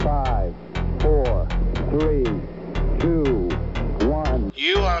3, 2, 1.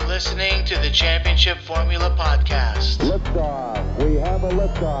 You are listening to the Championship Formula Podcast. Liftoff. We have a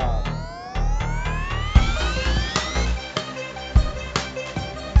liftoff.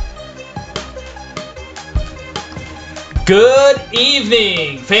 Good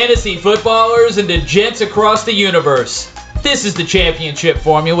evening, fantasy footballers and gents across the universe. This is the Championship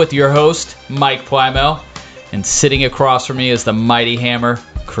Formula with your host, Mike Plymell. And sitting across from me is the mighty hammer,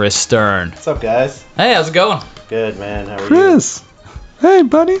 Chris Stern. What's up, guys? Hey, how's it going? Good, man. How are Chris. Hey,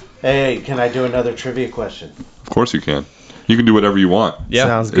 buddy. you? Hey, can I do another trivia question? Of course you can. You can do whatever you want. Yeah.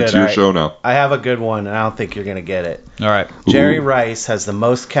 Sounds good. It's your All right. show now. I have a good one, and I don't think you're going to get it. All right. Jerry Ooh. Rice has the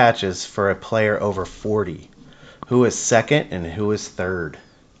most catches for a player over 40. Who is second and who is third?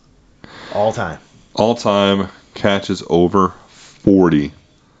 All time. All-time catches over 40.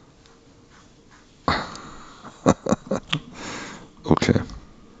 Okay.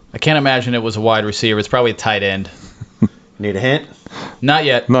 I can't imagine it was a wide receiver. It's probably a tight end. Need a hint? Not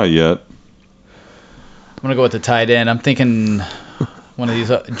yet. Not yet. I'm going to go with the tight end. I'm thinking one of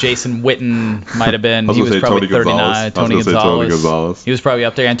these, Jason Witten might have been. I was He gonna was say probably Tony 39. Gonzalez. Tony I was gonna say Tony Gonzalez. He was probably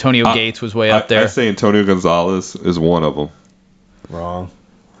up there. Antonio Gates was way up there. I say Antonio Gonzalez is one of them. Wrong.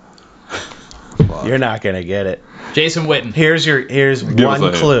 You're not going to get it. Jason Witten. Here's Give us one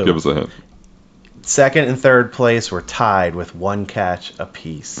a clue. hint. Give us a hint. Second and third place were tied with one catch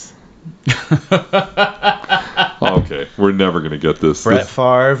apiece. Okay. We're never going to get this. Brett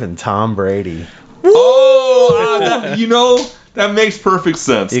Favre and Tom Brady. That makes perfect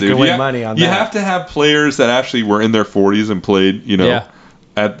sense, You dude. can win money on You that. have to have players that actually were in their 40s and played, Yeah.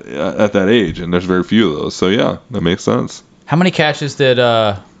 at that age, and there's very few of those. So, yeah, that makes sense. How many catches did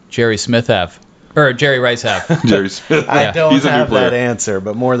Jerry Smith have? Or Jerry Rice have? Jerry Smith. I don't He's a new have player. that answer,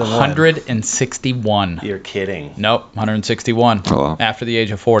 but more than one. 161. You're kidding. Nope, 161 Oh, wow. after the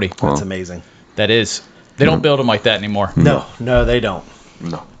age of 40. Wow. That's amazing. That is. They don't build them like that anymore. No, they don't.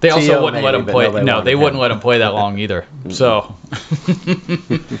 No. They also T.O. wouldn't let maybe, him but play. nobody No, wanted they him. wouldn't let him play that long either. So,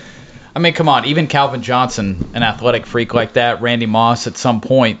 I mean, come on. Even Calvin Johnson, an athletic freak like that, Randy Moss, at some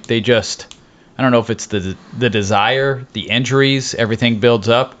point, they just, I don't know if it's the desire, the injuries, everything builds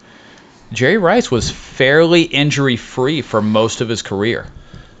up. Jerry Rice was fairly injury-free for most of his career.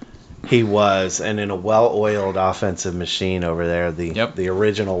 He was, and in a well-oiled offensive machine over there, the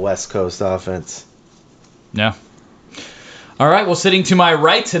original West Coast offense. Yeah. All right, well, sitting to my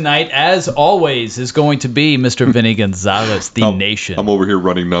right tonight, as always, is going to be Mr. Vinny Gonzalez, the Nation. I'm over here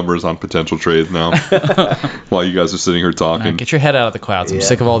running numbers on potential trades now while you guys are sitting here All right, talking. get your head out of the clouds. I'm Yeah.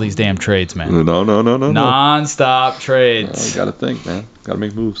 sick of all these damn trades, man. No. Non-stop trades. I got to think, man. Got to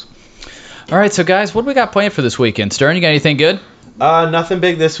make moves. All right, so guys, what do we got planned for this weekend? Stern, you got anything good? Nothing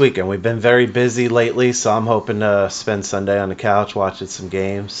big this weekend. We've been very busy lately, so I'm hoping to spend Sunday on the couch watching some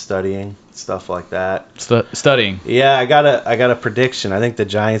games, studying, stuff like that. Studying. Yeah, I got a prediction. I think the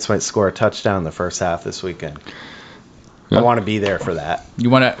Giants might score a touchdown in the first half this weekend. Yeah. I want to be there for that. You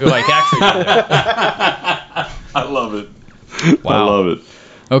want to, like, actually do that. I love it. Wow. I love it.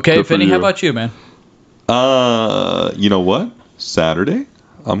 Okay, Good for Vinny, how you. about you, man? You know what? Saturday,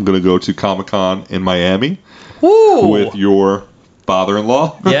 I'm going to go to Comic-Con in Miami Woo! with your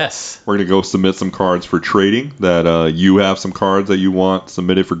father-in-law. Yes. We're going to go submit some cards for trading that you have some cards that you want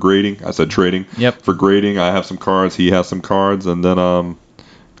submitted for grading. I said trading. Yep. For grading, I have some cards. He has some cards. And then I'm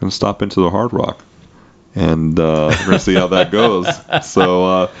going to stop into the Hard Rock. And we're going to see how that goes.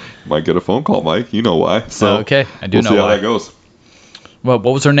 So might get a phone call, Mike. You know why. So Okay, I do we'll know see how why. that goes. What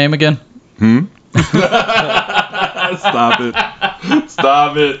was her name again? Stop it.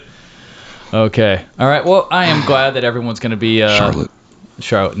 Stop it. Okay. All right, well, I am glad that everyone's going to be... Charlotte.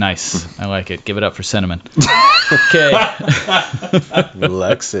 Charlotte, nice. I like it. Give it up for Cinnamon. Okay.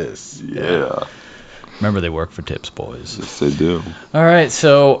 Lexus. Yeah. Remember, they work for Tips, boys. Yes, they do. All right,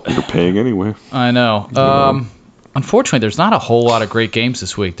 so You're paying anyway. I know. Unfortunately, there's not a whole lot of great games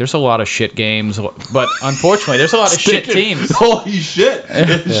this week. There's a lot of shit games, but unfortunately, there's a lot of shit teams. Holy shit.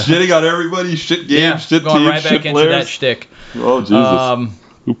 Shitting on everybody, shit games, Yeah, shit going teams, right back shit into players. that shtick. Oh, Jesus.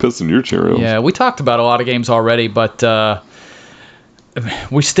 Who pissed in your Cheerios? Yeah, we talked about a lot of games already, but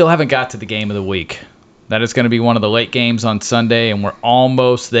we still haven't got to the game of the week. That is going to be one of the late games on Sunday, and we're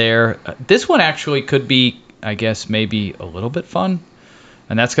almost there. This one actually could be, I guess, maybe a little bit fun,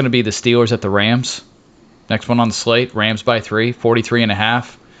 and that's going to be the Steelers at the Rams. Next one on the slate, Rams by 3,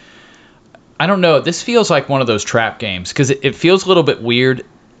 43.5. I don't know. This feels like one of those trap games because it feels a little bit weird.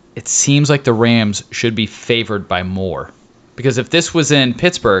 It seems like the Rams should be favored by more. Because if this was in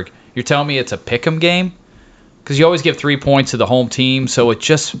Pittsburgh, you're telling me it's a pick'em game? Because you always give 3 points to the home team. So it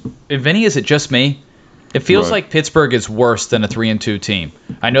just, Vinny, is it just me? It feels Right. like Pittsburgh is worse than a 3-2 team.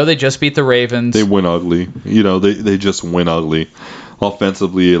 I know they just beat the Ravens. They win ugly. They just win ugly.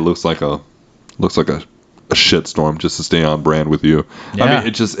 Offensively, it looks like a shitstorm, just to stay on brand with you. Yeah. I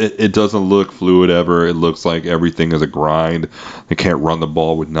mean, it doesn't look fluid ever. It looks like everything is a grind. They can't run the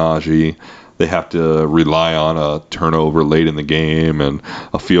ball with Najee. They have to rely on a turnover late in the game and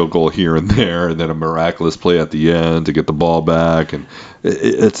a field goal here and there, and then a miraculous play at the end to get the ball back. And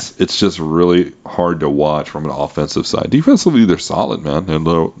it's just really hard to watch from an offensive side. Defensively, they're solid, man.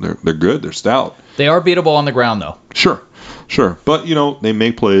 They're good. They're stout. They are beatable on the ground, though. Sure. But, they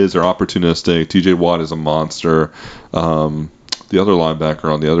make plays. They're opportunistic. TJ Watt is a monster. The other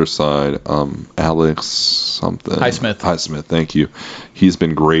linebacker on the other side, Alex something. Highsmith, thank you. He's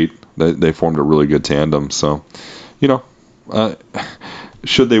been great. They formed a really good tandem. So,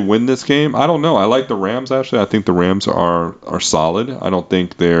 should they win this game? I don't know. I like the Rams, actually. I think the Rams are solid. I don't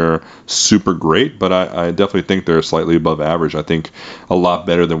think they're super great, but I definitely think they're slightly above average. I think a lot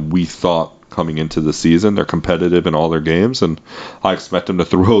better than we thought coming into the season. They're competitive in all their games, and I expect them to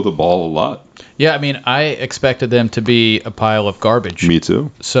throw the ball a lot. Yeah, I mean, I expected them to be a pile of garbage. Me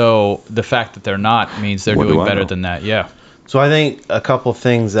too. So the fact that they're not means they're What do doing I better know? than that, yeah. So I think a couple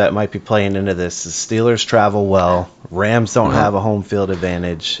things that might be playing into this is Steelers travel well. Rams don't have a home field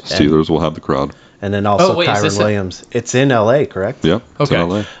advantage. Steelers will have the crowd. And then also Oh, wait, is Kyren this Williams. It's in L.A., correct? Yeah. It's Okay. in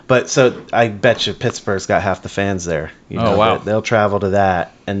LA. But so I bet you Pittsburgh's got half the fans there. Oh, wow. They'll travel to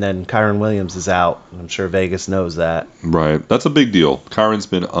that. And then Kyren Williams is out. I'm sure Vegas knows that. Right. That's a big deal. Kyron's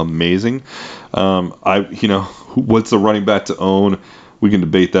been amazing. What's the running back to own? We can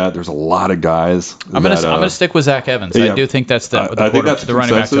debate that. There's a lot of guys. I'm gonna stick with Zach Evans. yeah. I do think that's I think that's the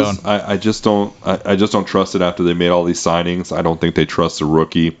running back to own. consensus. I just don't trust it after they made all these signings. I don't think they trust the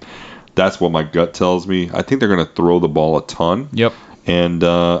rookie. That's what my gut tells me. I think they're going to throw the ball a ton. Yep. And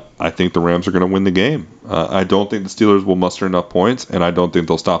I think the Rams are going to win the game. I don't think the Steelers will muster enough points, and I don't think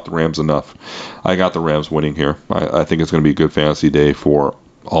they'll stop the Rams enough. I got the Rams winning here. I think it's going to be a good fantasy day for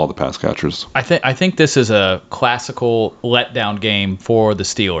all the pass catchers. I think this is a classical letdown game for the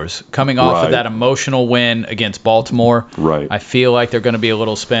Steelers. Coming off Right. of that emotional win against Baltimore, Right. I feel like they're going to be a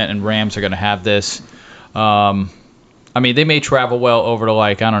little spent, and Rams are going to have this. I mean, they may travel well over to,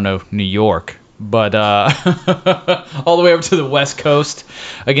 like, I don't know, New York, but all the way over to the West Coast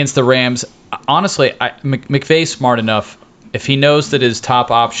against the Rams. Honestly, McVay's smart enough. If he knows that his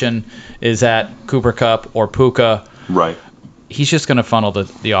top option is at Cooper Kupp or Puka, Right. he's just going to funnel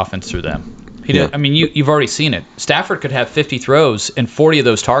the offense through them. Yeah. I mean, you've already seen it. Stafford could have 50 throws, and 40 of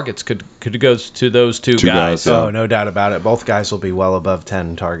those targets could go to those two guys. Yeah. Oh, no doubt about it. Both guys will be well above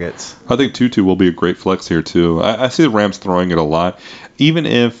 10 targets. I think Tutu will be a great flex here, too. I see the Rams throwing it a lot. Even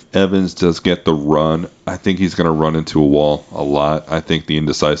if Evans does get the run, I think he's going to run into a wall a lot. I think the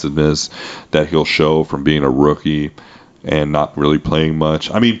indecisiveness that he'll show from being a rookie and not really playing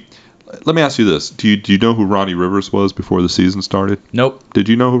much. I mean, let me ask you this. Do you know who Ronnie Rivers was before the season started? Nope. Did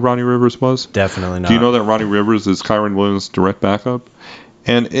you know who Ronnie Rivers was? Definitely not. Do you know that Ronnie Rivers is Kyren Williams' direct backup?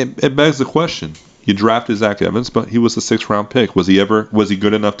 And it begs the question. You drafted Zach Evans, but he was a 6th-round pick. Was he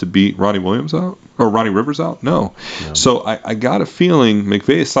good enough to beat Ronnie Williams out? Or Ronnie Rivers out? No. So I got a feeling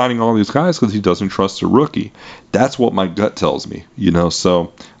McVay is signing all these guys because he doesn't trust the rookie. That's what my gut tells me.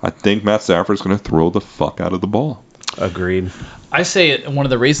 So I think Matt Stafford's going to throw the fuck out of the ball. Agreed. I say one of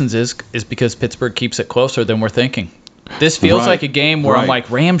the reasons is because Pittsburgh keeps it closer than we're thinking. This feels Right. like a game where I'm Right. like,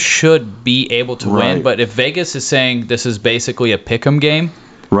 Rams should be able to win, Right. but if Vegas is saying this is basically a pick'em game,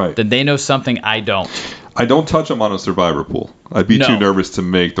 Right. then they know something I don't. I don't touch him on a survivor pool. I'd be No. too nervous to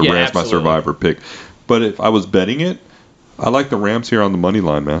make the Yeah, Rams my absolutely. survivor pick. But if I was betting it, I like the Rams here on the money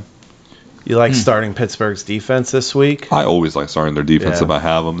line, man. You like starting Pittsburgh's defense this week? I always like starting their defense Yeah. if I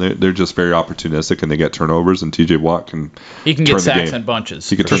have them. They're just very opportunistic and they get turnovers. And TJ Watt can He can turn get the sacks game. in bunches.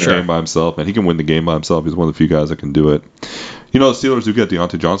 He can for turn sure. the game by himself, and he can win the game by himself. He's one of the few guys that can do it. The Steelers do get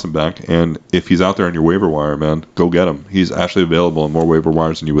Deontay Johnson back, and if he's out there on your waiver wire, man, go get him. He's actually available on more waiver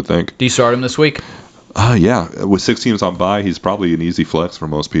wires than you would think. Do you start him this week? Yeah, with 6 teams on bye, he's probably an easy flex for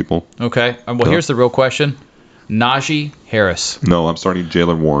most people. Okay. Well, Yeah. here's the real question. Najee Harris. No, I'm starting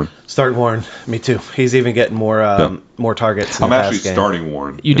Jalen Warren. Start Warren. Me too. He's even getting more targets in I'm the actually pass game. starting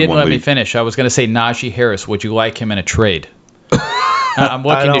Warren. You in didn't one let me league. finish. I was going to say Najee Harris. Would you like him in a trade? I'm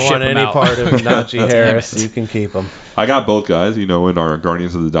I looking don't to ship want him any out. part of Najee Damn Harris. it. You can keep him. I got both guys, in our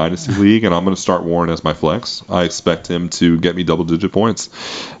Guardians of the Dynasty League, and I'm going to start Warren as my flex. I expect him to get me double-digit points.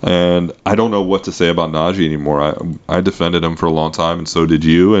 And I don't know what to say about Najee anymore. I defended him for a long time, and so did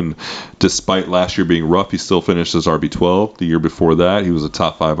you. And despite last year being rough, he still finished as RB12. The year before that, he was a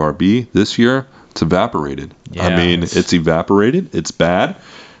top 5 RB. This year, it's evaporated. Yeah, it's evaporated. It's bad.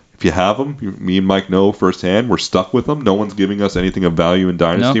 If you have them, me and Mike know firsthand, we're stuck with them. No one's giving us anything of value in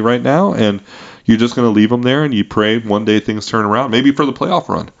Dynasty right now, and you're just going to leave them there, and you pray one day things turn around. Maybe for the playoff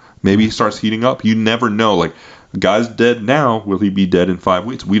run. Maybe he starts heating up. You never know. Like, guy's dead now. Will he be dead in 5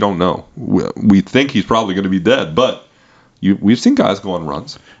 weeks? We don't know. We think he's probably going to be dead, but we've seen guys go on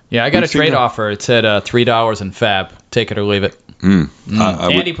runs. Yeah, I got a trade offer. It said $3 in Fab. Take it or leave it.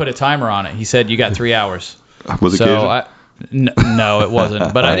 Andy put a timer on it. He said you got 3 hours. Was it so no, it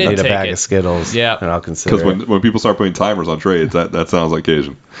wasn't. But I didn't need a take bag it. of Skittles. Yeah, and I'll consider because when people start putting timers on trades, that sounds like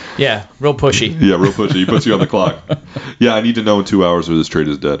Cajun. Yeah, real pushy. Yeah, real pushy. He puts you on the clock. Yeah, I need to know in 2 hours where this trade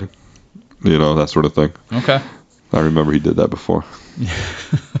is dead. You know, that sort of thing. Okay. I remember he did that before.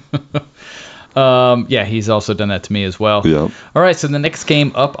 Yeah, he's also done that to me as well. Yeah. All right, so the next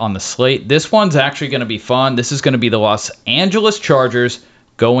game up on the slate. This one's actually going to be fun. This is going to be the Los Angeles Chargers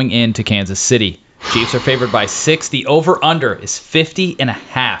going into Kansas City. Chiefs are favored by 6. The over-under is 50.5.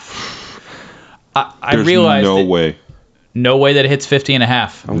 I realize no way that it hits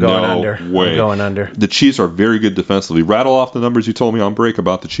 50.5. I'm going under. Way. I'm going under. The Chiefs are very good defensively. Rattle off the numbers you told me on break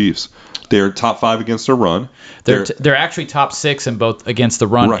about the Chiefs. They're top 5 against the run. They're actually top 6 in both against the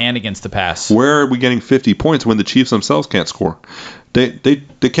run and against the pass. Where are we getting 50 points when the Chiefs themselves can't score? They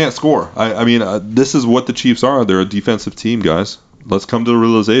can't score. I mean, this is what the Chiefs are. They're a defensive team, guys. Let's come to the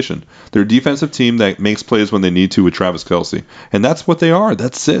realization. They're a defensive team that makes plays when they need to with Travis Kelce. And that's what they are.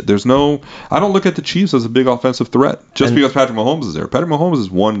 That's it. I don't look at the Chiefs as a big offensive threat just because Patrick Mahomes is there. Patrick Mahomes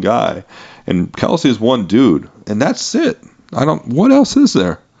is one guy, and Kelce is one dude. And that's it. What else is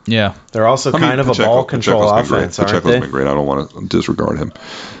there? Yeah. They're also kind of a ball control offense, aren't they? Pacheco's been great. I don't want to disregard him.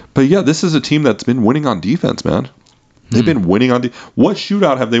 But yeah, this is a team that's been winning on defense, man. They've been winning on What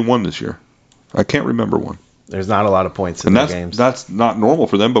shootout have they won this year? I can't remember one. There's not a lot of points in the games. That's not normal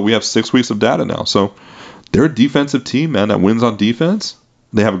for them, but we have 6 weeks of data now. So they're a defensive team, man, that wins on defense.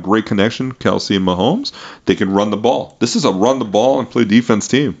 They have a great connection, Kelce and Mahomes. They can run the ball. This is a run the ball and play defense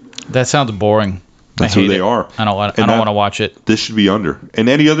team. That sounds boring. That's who they are. I don't want to watch it. This should be under. And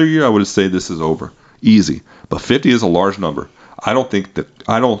any other year, I would say this is over. Easy. But 50 is a large number. I don't think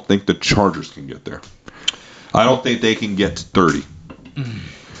the Chargers can get there. I don't think they can get to 30.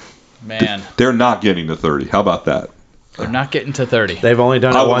 Man. They're not getting to 30. How about that? They're not getting to 30. They've only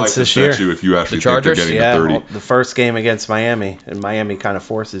done it once this year. I would like to bet you if you actually The think they're Chargers? getting to 30. Well, the first game against Miami, and Miami kind of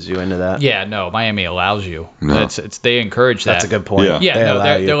forces you into that. Yeah, no, Miami allows you. No. They encourage that. That's a good point. Yeah,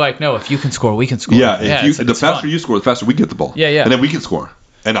 they're like, no, if you can score, we can score. Yeah, the faster fun. you score, the faster we get the ball. Yeah. And then we can score.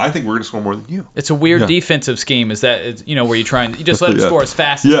 And I think we're going to score more than you. It's a weird defensive scheme. Is that where you just let them score as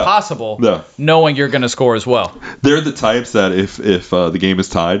fast as possible, knowing you're going to score as well. They're the types that if the game is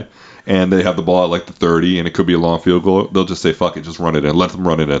tied and they have the ball at like the 30 and it could be a long field goal, they'll just say, fuck it, just run it in. Let them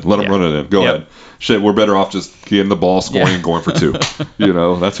run it in. Let them run it in. Go ahead. Shit, we're better off just getting the ball, scoring, and going for 2.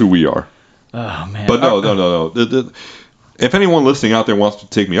 That's who we are. Oh, man. But no. If anyone listening out there wants to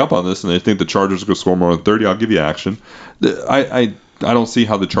take me up on this and they think the Chargers are going to score more than 30, I'll give you action. I don't see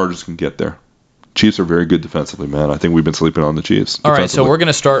how the Chargers can get there. Chiefs are very good defensively, man. I think we've been sleeping on the Chiefs. All right, so we're going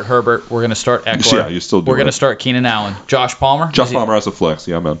to start Herbert. We're going to start Eckler. Yeah, you still do. We're going to start Keenan Allen. Josh Palmer? Josh Palmer has a flex.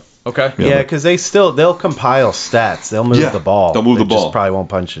 Yeah, man. Okay. Yeah, because they'll compile stats. They'll move the ball. They'll move the They ball. just probably won't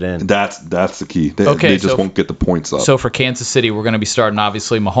punch it in. That's the key. They just won't get the points up. So for Kansas City, we're going to be starting,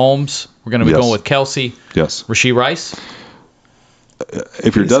 obviously, Mahomes. We're going to be going with Kelce. Yes. Rasheed Rice.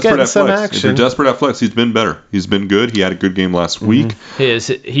 If you're desperate at flex, he's been better. He's been good. He had a good game last week.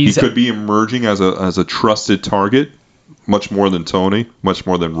 He could be emerging as a trusted target, much more than Tony, much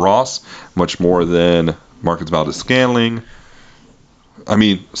more than Ross, much more than Marcus Valdes-Scantling. I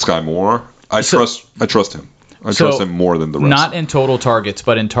mean, Sky Moore. I trust him. I trust him more than the rest. Not in total targets,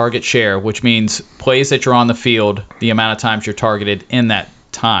 but in target share, which means plays that you're on the field, the amount of times you're targeted in that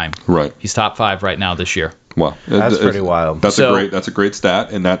time. Right. He's top 5 right now this year. Wow, that's pretty wild. That's a great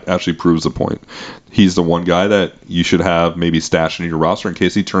stat, and that actually proves the point. He's the one guy that you should have maybe stashed in your roster in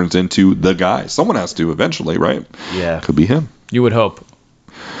case he turns into the guy. Someone has to eventually, right? Yeah, could be him. You would hope.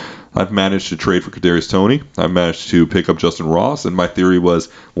 I've managed to trade for Kadarius Toney. I've managed to pick up Justin Ross, and my theory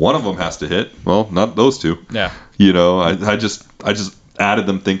was one of them has to hit. Well, not those two. Yeah. I just added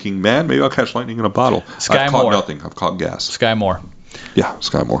them thinking, man, maybe I'll catch lightning in a bottle. Sky I've Moore. caught nothing. I've caught gas. Sky Moore. Yeah,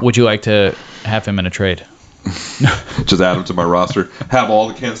 Sky Moore. Would you like to have him in a trade? Just add him to my roster. Have all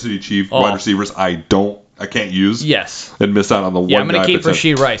the Kansas City Chiefs wide receivers I can't use. Yes. And miss out on the one guy. Yeah, I'm going to keep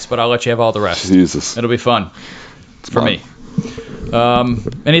Rasheed Rice, but I'll let you have all the rest. Jesus. It'll be fun for me.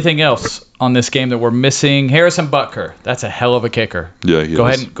 Anything else on this game that we're missing? Harrison Butker. That's a hell of a kicker. Yeah, he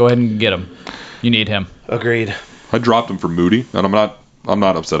is. Go ahead and get him. You need him. Agreed. I dropped him for Moody, and I'm not I'm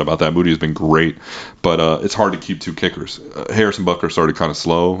not upset about that. Moody has been great, but it's hard to keep two kickers. Harrison Butker started kind of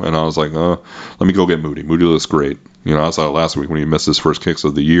slow, and I was like, let me go get Moody. Moody looks great. Outside of last week when he missed his first kicks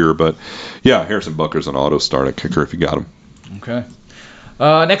of the year. But, yeah, Harrison Butker's an auto start at kicker if you got him. Okay.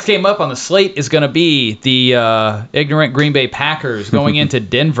 Next game up on the slate is going to be the ignorant Green Bay Packers going into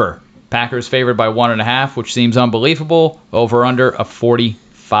Denver. Packers favored by 1.5, which seems unbelievable. Over under a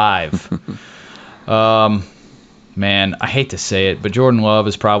 45. Man, I hate to say it, but Jordan Love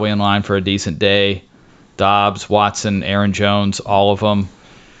is probably in line for a decent day. Dobbs, Watson, Aaron Jones, all of them.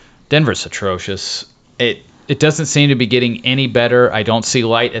 Denver's atrocious. It doesn't seem to be getting any better. I don't see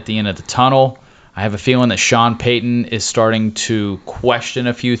light at the end of the tunnel. I have a feeling that Sean Payton is starting to question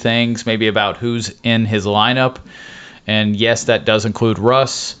a few things, maybe about who's in his lineup. And yes, that does include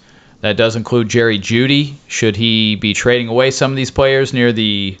Russ. That does include Jerry Jeudy. Should he be trading away some of these players near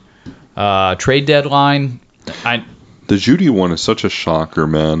the trade deadline? The Jeudy one is such a shocker,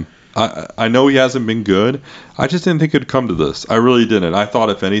 man. I know he hasn't been good. I just didn't think it'd come to this. I really didn't. I thought,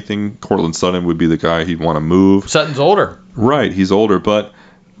 if anything, Courtland Sutton would be the guy he'd want to move. Sutton's older. Right, he's older, but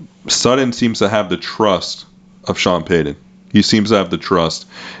Sutton seems to have the trust of Sean Payton. He seems to have the trust.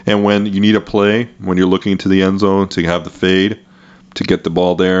 And when you need a play, when you're looking to the end zone to have the fade, to get the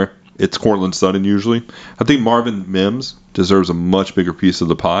ball there, it's Courtland Sutton usually. I think Marvin Mims deserves a much bigger piece of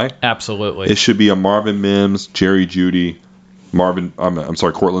the pie. Absolutely. It should be a Marvin Mims, Jerry Jeudy,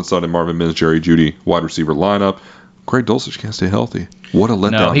 Courtland Sutton, Marvin Mims, Jerry Jeudy wide receiver lineup. Greg Dulcich can't stay healthy. What a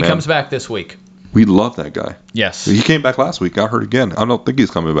letdown, No, he man. comes back this week. We love that guy. Yes. He came back last week, got hurt again. I don't think he's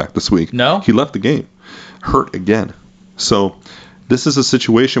coming back this week. No? He left the game, hurt again. So this is a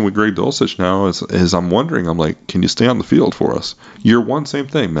situation with Greg Dulcich now is I'm wondering, I'm like, can you stay on the field for us? Year one, same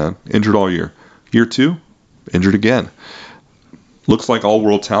thing, man. Injured all year. Year two, injured again. Looks like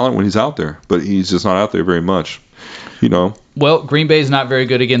all-world talent when he's out there, but he's just not out there very much. Well, Green Bay's not very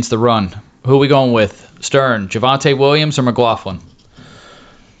good against the run. Who are we going with? Stern, Javonte Williams, or McLaughlin?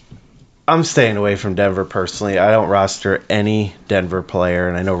 I'm staying away from Denver personally. I don't roster any Denver player,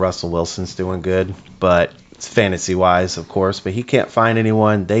 and I know Russell Wilson's doing good, but it's fantasy-wise, of course. But he can't find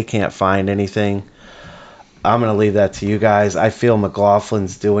anyone. They can't find anything. I'm going to leave that to you guys. I feel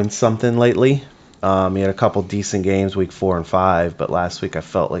McLaughlin's doing something lately. He had a couple decent games week 4 and 5, but last week I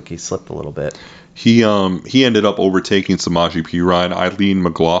felt like he slipped a little bit. He ended up overtaking Samaje Perine. I lean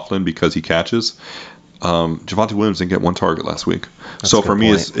McLaughlin because he catches. Javonte Williams didn't get one target last week. That's So for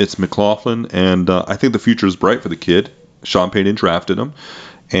me, it's McLaughlin, and I think the future is bright for the kid. Sean Payton drafted him,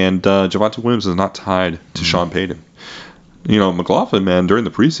 and Javonte Williams is not tied to Sean Payton. McLaughlin, man, during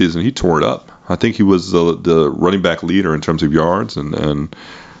the preseason, he tore it up. I think he was the running back leader in terms of yards and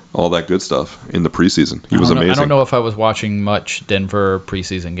all that good stuff in the preseason. He was amazing. I don't know if I was watching much Denver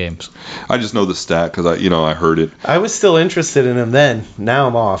preseason games. I just know the stat because I heard it. I was still interested in him then. Now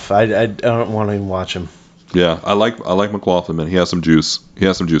I'm off. I don't want to even watch him. Yeah, I like McLaughlin, man. He has some juice.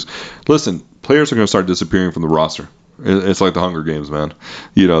 Listen, players are going to start disappearing from the roster. It's like the Hunger Games, man.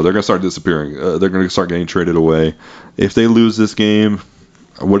 They're going to start disappearing. They're going to start getting traded away. If they lose this game,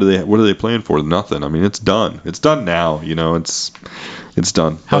 what are they playing for? Nothing. I mean, it's done. It's done now. It's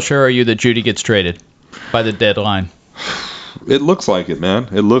done. How sure are you that Jeudy gets traded by the deadline? It looks like it, man.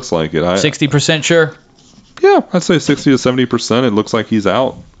 It looks like it. 60% sure? Yeah, I'd say 60 to 70%. It looks like he's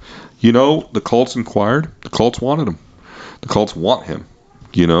out. The Colts inquired. The Colts wanted him. The Colts want him.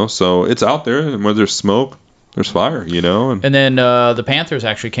 So it's out there, and where there's smoke, there's fire. And then the Panthers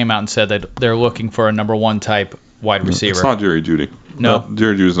actually came out and said that they're looking for a number one type wide receiver. It's not Jerry Jeudy. No.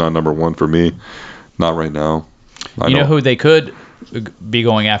 Jerry Judy's not number one for me. Not right now. You know who they could be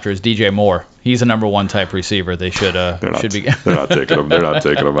going after is DJ Moore. He's a number one type receiver. They should be. They're not taking him. They're not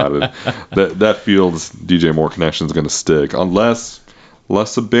taking him out of it. That Fields DJ Moore connection is going to stick unless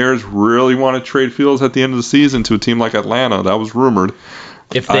the Bears really want to trade Fields at the end of the season to a team like Atlanta. That was rumored.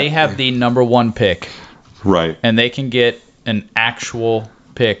 If they have the number one pick, right, and they can get an actual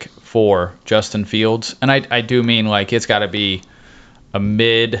pick for Justin Fields, and I do mean like it's got to be a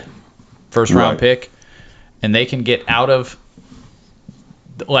mid first round pick, and they can get out of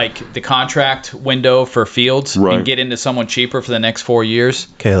like the contract window for Fields and get into someone cheaper for the next 4 years.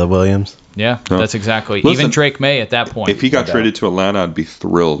 Caleb Williams. Yeah, that's exactly. Listen, even Drake May at that point. If he got traded to Atlanta, I'd be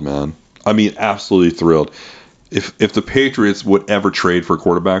thrilled, man. I mean, absolutely thrilled. If the Patriots would ever trade for a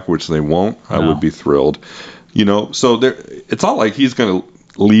quarterback, which they won't, I would be thrilled. So it's not like he's going to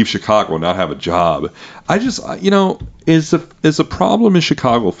leave Chicago and not have a job. I just, is the problem in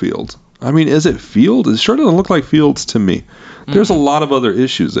Chicago Fields? I mean, is it Fields? It sure doesn't look like Fields to me. There's a lot of other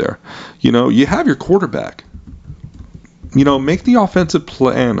issues there. You have your quarterback. Make the offensive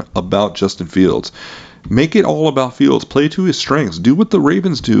plan about Justin Fields. Make it all about Fields. Play to his strengths. Do what the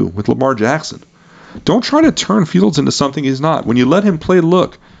Ravens do with Lamar Jackson. Don't try to turn Fields into something he's not. When you let him play,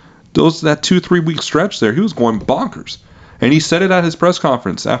 look, that 2-3 week stretch there, he was going bonkers. And he said it at his press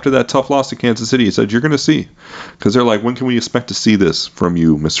conference after that tough loss to Kansas City. He said, you're going to see. Because they're like, when can we expect to see this from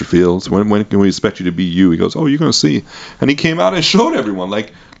you, Mr. Fields? When can we expect you to be you? He goes, oh, you're going to see. And he came out and showed everyone,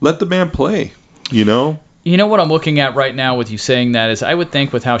 like, let the man play, You know what I'm looking at right now with you saying that is I would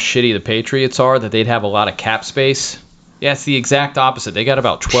think with how shitty the Patriots are that they'd have a lot of cap space. Yeah, it's the exact opposite. They got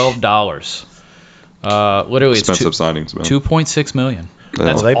about $12. Literally, expensive it's signings, man. $2.6 million.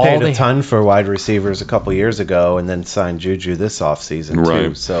 Well, they paid a ton for wide receivers a couple years ago and then signed Juju this offseason,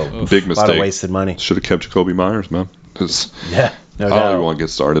 too. So, big mistake. A lot of wasted money. Should have kept Jacoby Myers, man. Yeah, no doubt. I don't even want to get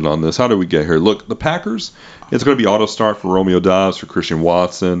started on this. How did we get here? Look, the Packers, it's going to be auto start for Romeo Doubs, for Christian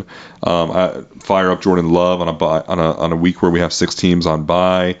Watson. I fire up Jordan Love on a week where we have 6 teams on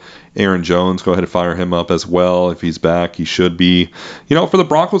bye. Aaron Jones, go ahead and fire him up as well. If he's back, he should be. For the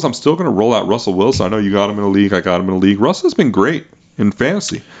Broncos, I'm still going to roll out Russell Wilson. I know you got him in the league. I got him in the league. Russell's been great in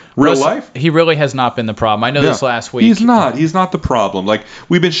fantasy. Real life, he really has not been the problem. I know this last week. He's not the problem. Like,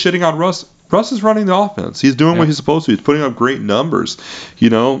 we've been shitting on Russ. Russ is running the offense. He's doing what he's supposed to. He's putting up great numbers.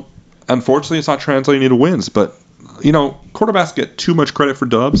 Unfortunately, it's not translating into wins. But, quarterbacks get too much credit for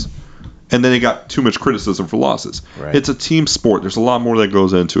dubs, and then they got too much criticism for losses. Right. It's a team sport. There's a lot more that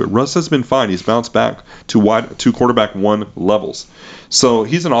goes into it. Russ has been fine. He's bounced back to quarterback 1 levels. So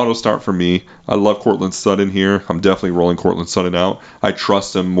he's an auto start for me. I love Cortland Sutton here. I'm definitely rolling Cortland Sutton out. I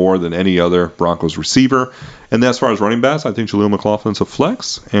trust him more than any other Broncos receiver. And then as far as running backs, I think Jaleel McLaughlin's a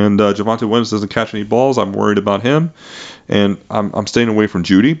flex. And Javonte Williams doesn't catch any balls. I'm worried about him. And I'm staying away from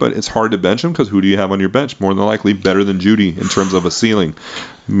Judy, but it's hard to bench him because who do you have on your bench? More than likely better than Judy in terms of a ceiling.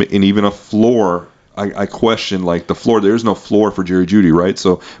 And even a floor. I question, like, the floor. There's no floor for Jerry Jeudy, right?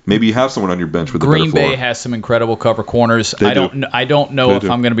 So maybe you have someone on your bench with a better floor. Green Bay has some incredible cover corners. I don't know if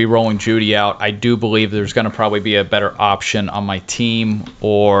I'm going to be rolling Jeudy out. I do believe there's going to probably be a better option on my team,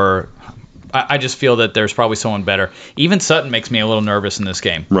 or I just feel that there's probably someone better. Even Sutton makes me a little nervous in this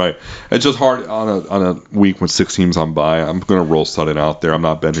game. Right. It's just hard on a week when 6 teams on bye. I'm going to roll Sutton out there. I'm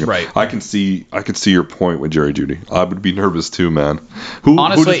not benching him. Right. I can see your point with Jerry Jeudy. I would be nervous too, man. Who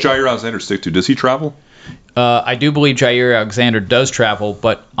does Jair Alexander stick to? Does he travel? I do believe Jair Alexander does travel,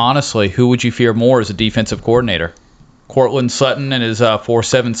 but honestly, who would you fear more as a defensive coordinator? Cortland Sutton and his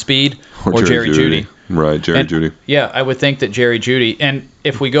 4.7 speed, or Jerry Jeudy? Right, Jerry Jeudy. Yeah, I would think that Jerry Jeudy. And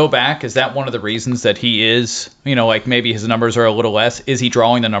if we go back, is that one of the reasons that he is, like maybe his numbers are a little less? Is he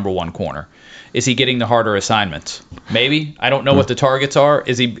drawing the number 1 corner? Is he getting the harder assignments? Maybe. I don't know what the targets are.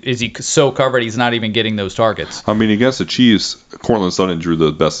 Is he so covered he's not even getting those targets? I mean, against the Chiefs, Cortland Sutton drew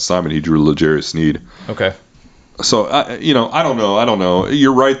the best assignment. He drew L'Jarius Sneed. Okay. So, I don't know.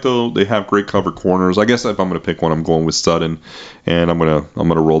 You're right, though. They have great cover corners. I guess if I'm going to pick one, I'm going with Sutton, and I'm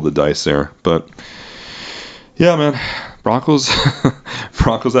gonna roll the dice there. But yeah, man, Broncos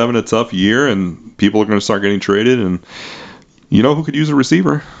having a tough year, and people are going to start getting traded. And who could use a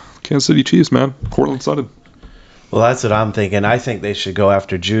receiver? Kansas City Chiefs, man. Cortland Sutton. Well, that's what I'm thinking. I think they should go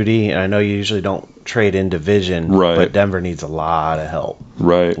after Judy, and I know you usually don't trade in division, right, but Denver needs a lot of help.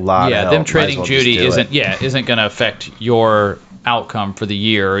 Right. Them trading Judy isn't going to affect your outcome for the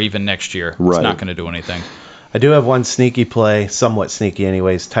year or even next year. Right. It's not going to do anything. I do have one sneaky play, somewhat sneaky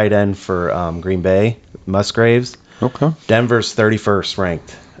anyways, tight end for Green Bay, Musgraves. Okay. Denver's 31st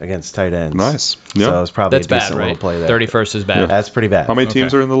ranked against tight ends. Nice. Yeah. So it's probably a decent bad, right? little play there. 31st is bad. Yeah. That's pretty bad. How many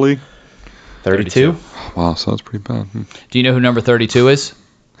teams are in the league? 32. Wow, so that's pretty bad. Do you know who number 32 is?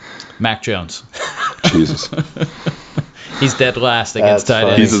 Mac Jones. Jesus. He's dead last against tight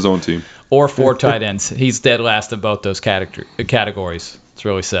ends. He's his own team. Or 4 tight ends. He's dead last in both those categories. It's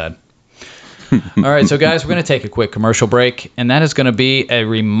really sad. All right, so guys, we're going to take a quick commercial break, and that is going to be a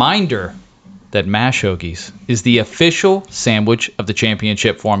reminder that Mash Hoagies is the official sandwich of the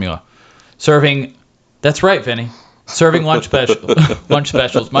championship formula. That's right, Vinny. Serving lunch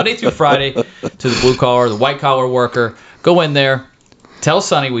specials Monday through Friday to the blue collar, the white collar worker. Go in there, tell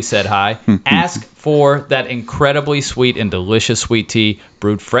Sonny we said hi, ask for that incredibly sweet and delicious sweet tea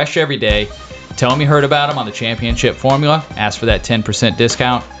brewed fresh every day. Tell him you heard about him on the championship formula, ask for that 10%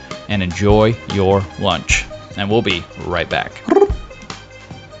 discount, and enjoy your lunch. And we'll be right back.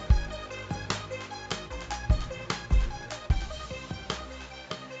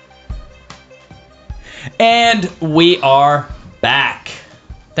 And we are back.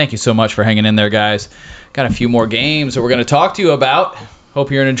 Thank you so much for hanging in there, guys. Got a few more games that we're going to talk to you about. Hope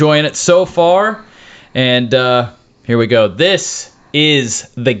you're enjoying it so far. And here we go. This is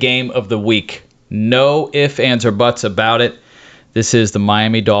the game of the week. No ifs, ands, or buts about it. This is the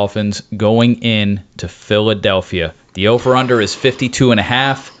Miami Dolphins going in to Philadelphia. The over-under is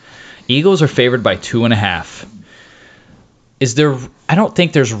 52.5. Eagles are favored by 2.5. I don't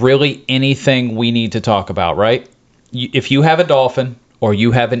think there's really anything we need to talk about, right? If you have a Dolphin or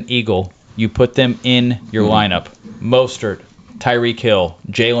you have an Eagle, you put them in your lineup. Mostert, Tyreek Hill,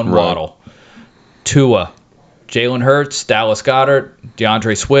 Jalen Waddle, Tua, Jalen Hurts, Dallas Goedert,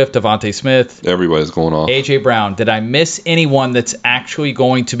 DeAndre Swift, Devontae Smith. Everybody's going off. A.J. Brown. Did I miss anyone that's actually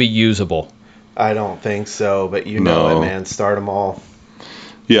going to be usable? I don't think so, but you know it, man. Start them all.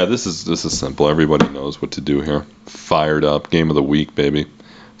 Yeah, this is simple. Everybody knows what to do here. Fired up. Game of the week, baby.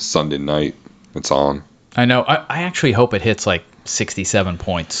 Sunday night. It's on. I know. I actually hope it hits like 67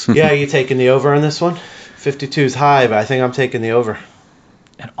 points. Yeah, you taking the over on this one? 52 is high, but I think I'm taking the over.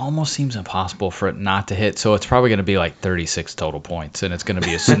 It almost seems impossible for it not to hit, so it's probably going to be like 36 total points, and it's going to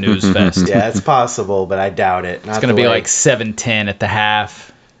be a snooze fest. Yeah, it's possible, but I doubt it. It's going to be like 7-10 at the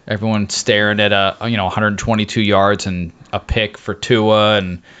half. Everyone staring at 122 yards and a pick for Tua,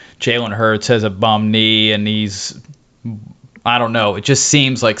 and Jalen Hurts has a bum knee, and I don't know. It just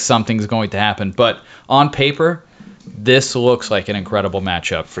seems like something's going to happen. But on paper, this looks like an incredible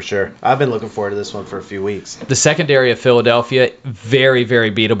matchup. For sure. I've been looking forward to this one for a few weeks. The secondary of Philadelphia, very,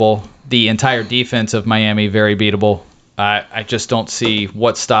 very beatable. The entire defense of Miami, very beatable. I just don't see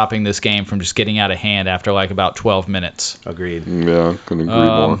what's stopping this game from just getting out of hand after like about 12 minutes. Agreed. Yeah, couldn't agree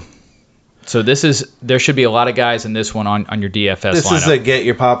more. So there should be a lot of guys in this one on your DFS lineup. This is a get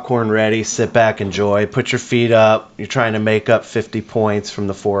your popcorn ready, sit back, enjoy, put your feet up. You're trying to make up 50 points from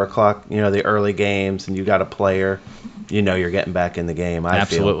the 4 o'clock, the early games, and you got a player. You're getting back in the game.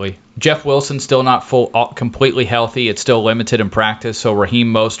 Absolutely. Jeff Wilson still not completely healthy. It's still limited in practice, so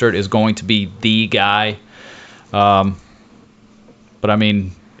Raheem Mostert is going to be the guy. But I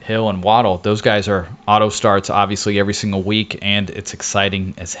mean, Hill and Waddle, those guys are auto starts obviously every single week, and it's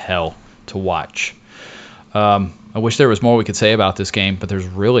exciting as hell to watch. I wish there was more we could say about this game, but there's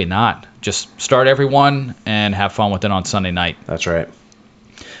really not. Just start everyone and have fun with it on Sunday night. That's right.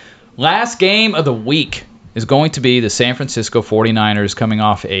 Last game of the week is going to be the San Francisco 49ers coming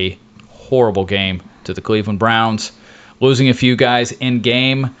off a horrible game to the Cleveland Browns, losing a few guys in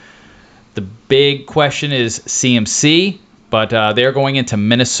game. The big question is CMC, but they're going into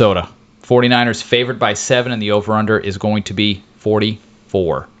Minnesota. 49ers favored by 7, and the over-under is going to be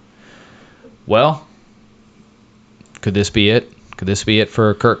 44. Well, could this be it? Could this be it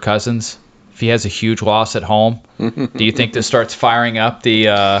for Kirk Cousins? If he has a huge loss at home, do you think this starts firing up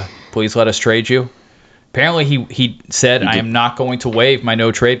the please let us trade you? Apparently he said, I am not going to waive my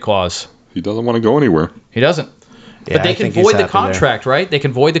no-trade clause. He doesn't want to go anywhere. He doesn't. Yeah, but they can void the contract, right? They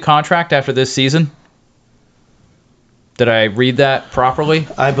can void the contract after this season? Did I read that properly?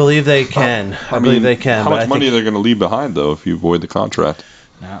 I believe they can. I believe they can. How much money are they going to leave behind, though, if you void the contract?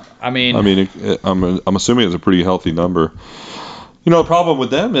 No, I'm assuming it's a pretty healthy number. The problem with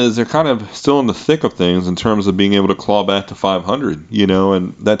them is they're kind of still in the thick of things in terms of being able to claw back to 500,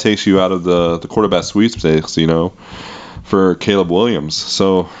 and that takes you out of the quarterback sweepstakes, for Caleb Williams.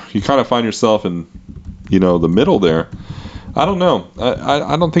 So you kind of find yourself in, the middle there. I don't know.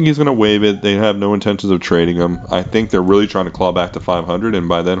 I don't think he's going to waive it. They have no intentions of trading him. I think they're really trying to claw back to 500, and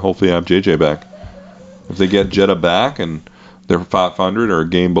by then hopefully have JJ back. If they get Jetta back and they're 500 or a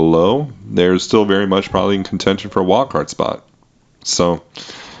game below, they're still very much probably in contention for a wildcard spot. So,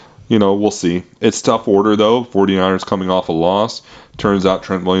 we'll see. It's tough order, though. 49ers coming off a loss. Turns out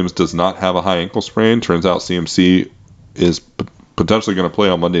Trent Williams does not have a high ankle sprain. Turns out CMC is potentially going to play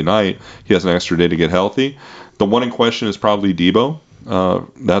on Monday night. He has an extra day to get healthy. The one in question is probably Debo.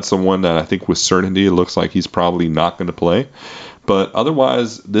 That's the one that I think with certainty it looks like he's probably not going to play. But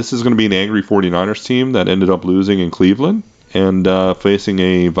otherwise, this is going to be an angry 49ers team that ended up losing in Cleveland and facing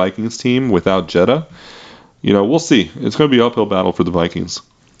a Vikings team without Jetta. We'll see. It's going to be an uphill battle for the Vikings.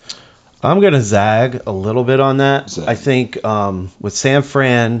 I'm going to zag a little bit on that. Zag. I think with San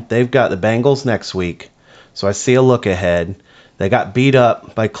Fran, they've got the Bengals next week. So I see a look ahead. They got beat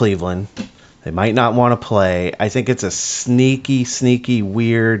up by Cleveland. They might not want to play. I think it's a sneaky,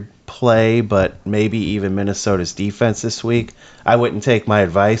 weird play, but maybe even Minnesota's defense this week. I wouldn't take my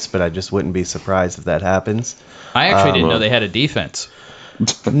advice, but I just wouldn't be surprised if that happens. I actually didn't know they had a defense.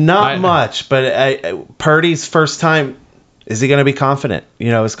 Not much, but Purdy's first time, is he going to be confident?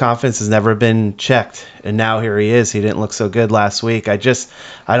 His confidence has never been checked, and now here he is. He didn't look so good last week. I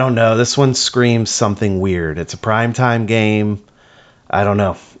don't know. This one screams something weird. It's a primetime game. I don't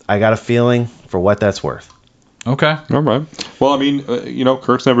know. I got a feeling for what that's worth. Okay. All right. Well,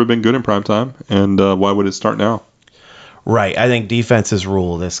 Kirk's never been good in primetime, and why would it start now? Right. I think defenses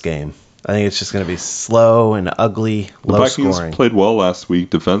rule this game. I think it's just going to be slow and ugly, The low Vikings scoring. played well last week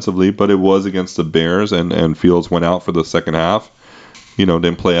defensively, but it was against the Bears, and Fields went out for the second half.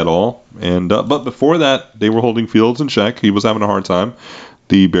 Didn't play at all. And but before that, they were holding Fields in check. He was having a hard time.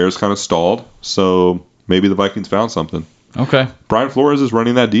 The Bears kind of stalled, so maybe the Vikings found something. Okay. Brian Flores is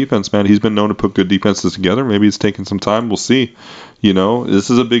running that defense, man. He's been known to put good defenses together. Maybe it's taking some time. We'll see. This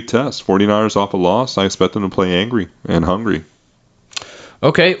is a big test. 49ers off a loss. I expect them to play angry and hungry.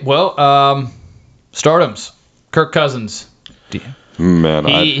 Okay. Well, stardoms. Kirk Cousins. Man,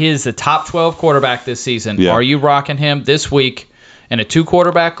 He is the top 12 quarterback this season. Yeah. Are you rocking him this week in a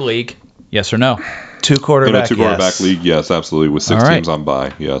 2-quarterback league? Yes or no? Two quarterback, in a 2-quarterback yes. league, yes, absolutely. With 6 All right. teams on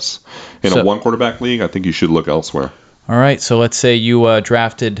bye, yes. In So- a 1-quarterback league, I think you should look elsewhere. All right. So let's say you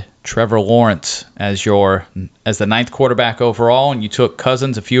drafted Trevor Lawrence as the 9th quarterback overall, and you took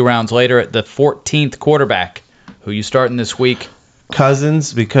Cousins a few rounds later at the 14th quarterback. Who you starting this week?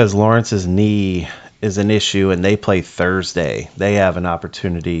 Cousins, because Lawrence's knee is an issue, and they play Thursday. They have an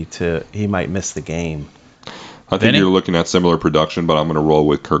opportunity he might miss the game. I think Vinny? you're looking at similar production, but I'm going to roll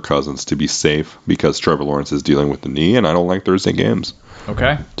with Kirk Cousins to be safe because Trevor Lawrence is dealing with the knee, and I don't like Thursday games.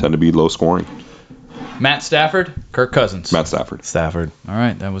 Okay. Tend to be low scoring. Matt Stafford, Kirk Cousins. Matt Stafford. Stafford. All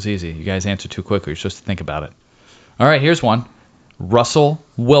right, that was easy. You guys answered too quickly. You're supposed to think about it. All right, here's one. Russell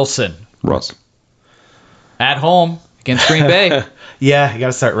Wilson Russ. at home against Green Bay. Yeah, you got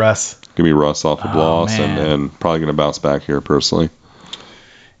to start Russ. Give me Russ off of loss man. and probably going to bounce back here personally.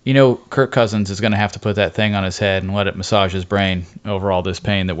 Kirk Cousins is going to have to put that thing on his head and let it massage his brain over all this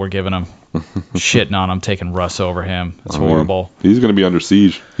pain that we're giving him. Shitting on him, taking Russ over him. It's horrible. He's going to be under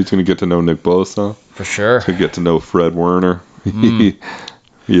siege. He's going to get to know Nick Bosa. For sure. To get to know Fred Werner.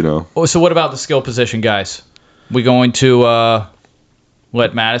 Oh, so what about the skill position guys? We going to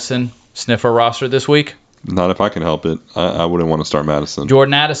let Madison sniff our roster this week? Not if I can help it. I wouldn't want to start Madison.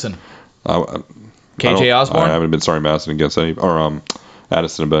 Jordan Addison. KJ Osborne? I haven't been starting Madison against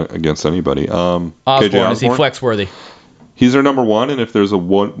Addison against anybody. KJ Osborne, is he flex worthy? He's their number one, and if there's a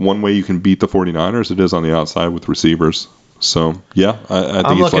one way you can beat the 49ers, it is on the outside with receivers. So, yeah, I think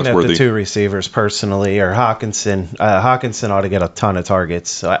I'm he's looking flex at worthy. the two receivers personally, or Hawkinson. Hawkinson ought to get a ton of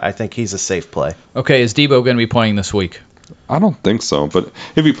targets, so I think he's a safe play. Okay, is Debo going to be playing this week? I don't think so, but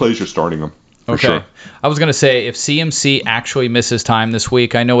if he plays, you're starting him. For Okay. sure. I was going to say, if CMC actually misses time this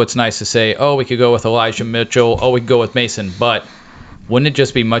week, I know it's nice to say, oh, we could go with Elijah Mitchell, oh, we could go with Mason, but wouldn't it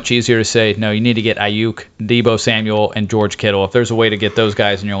just be much easier to say, no, you need to get Ayuk, Debo Samuel, and George Kittle? If there's a way to get those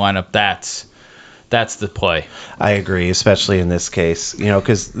guys in your lineup, that's the play. I agree, especially in this case.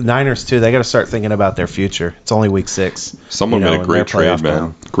 Because the Niners, too, they got to start thinking about their future. It's only week 6. Someone made a great trade,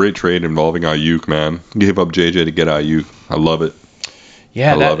 man. Great trade involving Ayuk, man. Gave up JJ to get Ayuk. I love it.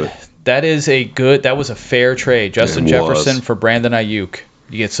 Yeah, I love it. That was a fair trade. Justin It Jefferson was. for Brandon Ayuk.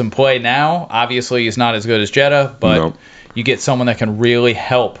 You get some play now. Obviously, he's not as good as Jetta, but No. you get someone that can really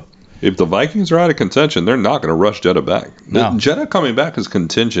help. If the Vikings are out of contention, they're not going to rush Jetta back. No. Jetta coming back is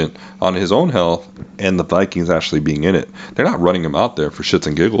contingent on his own health and the Vikings actually being in it. They're not running him out there for shits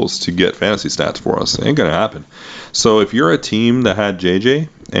and giggles to get fantasy stats for us. It ain't going to happen. So if you're a team that had JJ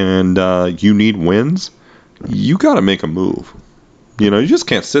and you need wins, you got to make a move. You just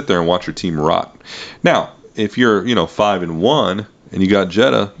can't sit there and watch your team rot. Now, if you're 5-1 and you got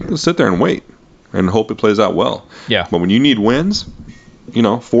Jetta, you can sit there and wait and hope it plays out well. Yeah. But when you need wins,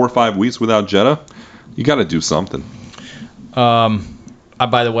 4 or 5 weeks without Jetta, you got to do something. By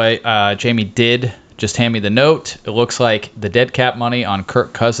the way, Jamie did just hand me the note. It looks like the dead cap money on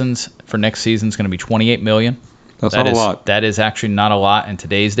Kirk Cousins for next season is going to be $28 million. That's not a lot. That is actually not a lot in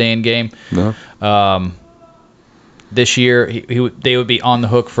today's day and game. No. This year, they would be on the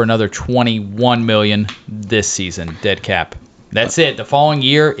hook for another $21 million this season, dead cap. That's it. The following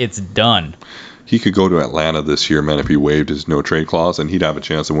year, it's done. He could go to Atlanta this year, man, if he waived his no trade clause, and he'd have a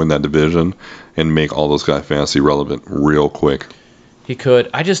chance to win that division and make all those guys fantasy relevant real quick. He could.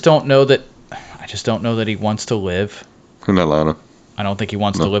 I just don't know that he wants to live. In Atlanta. I don't think he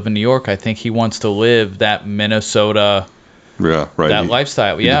wants to live in New York. I think he wants to live that Minnesota, Yeah, right. that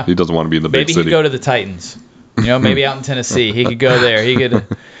lifestyle. Yeah. He doesn't want to be in the big Maybe city. he'd go to the Titans. Maybe out in Tennessee. He could go there. He could,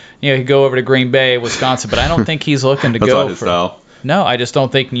 he'd go over to Green Bay, Wisconsin. But I don't think he's looking to That's go not his for. style. No, I just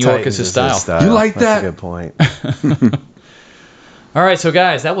don't think New York is his style. You like That's that? a good point. All right, so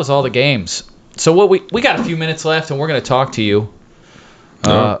guys, that was all the games. So what we got a few minutes left, and we're going to talk to you.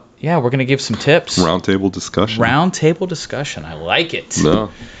 No. Yeah, we're going to give some tips. Roundtable discussion. Round table discussion. I like it.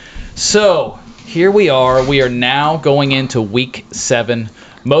 No. So here we are. We are now going into week 7.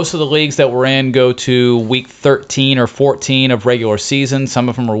 Most of the leagues that we're in go to week 13 or 14 of regular season. Some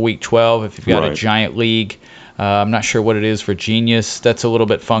of them are week 12 if you've got a Right. giant league. I'm not sure what it is for Genius. That's a little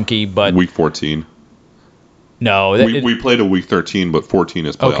bit funky, but Week 14. no. We played a week 13, but 14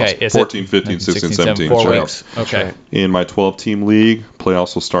 is playoffs. Okay, is 14, it 15, 16, 17 is 4 playoffs. weeks. Okay. right. In my 12-team league,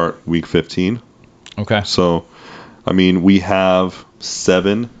 playoffs will start week 15. Okay. So, I mean, we have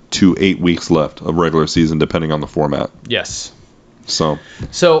 7 to 8 weeks left of regular season, depending on the format. Yes. So,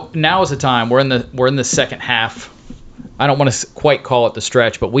 Now is the time. We're in the second half. I don't want to quite call it the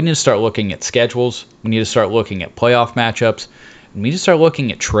stretch, but we need to start looking at schedules. We need to start looking at playoff matchups. We need to start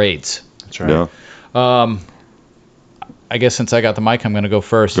looking at trades. That's right. yeah. I guess since I got the mic, I'm going to go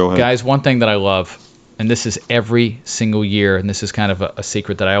first. Go ahead. Guys, one thing that I love, and this is every single year, and this is kind of a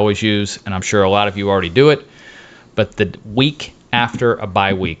secret that I always use, and I'm sure a lot of you already do it, but the week after a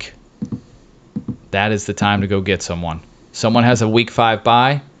bye week, that is the time to go get someone. Someone has a week 5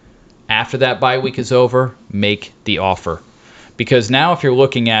 bye. After that bye week is over, make the offer. Because now if you're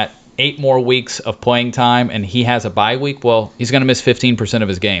looking at 8 more weeks of playing time and he has a bye week, well, he's going to miss 15% of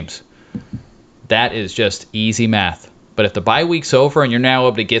his games. That is just easy math. But if the bye week's over and you're now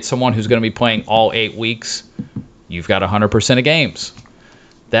able to get someone who's going to be playing all 8 weeks, you've got 100% of games.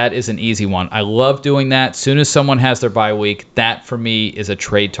 That is an easy one. I love doing that. As soon as someone has their bye week, that for me is a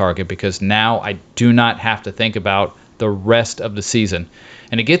trade target because now I do not have to think about the rest of the season.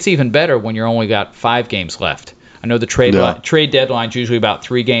 And it gets even better when you're only got 5 games left. I know the trade deadline's usually about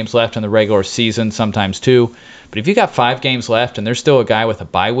 3 games left in the regular season, sometimes 2. But if you got 5 games left and there's still a guy with a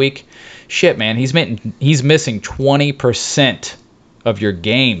bye week, shit, man, he's missing 20% of your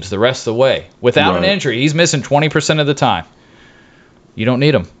games the rest of the way. Without an injury, he's missing 20% of the time. You don't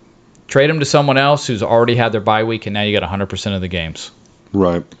need him. Trade him to someone else who's already had their bye week, and now you got 100% of the games.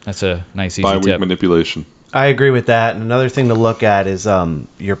 Right. That's a nice, easy Bye week tip. manipulation. I agree with that. And another thing to look at is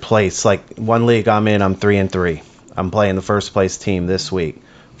your place. Like one league I'm in, I'm 3-3. I'm playing the first place team this week.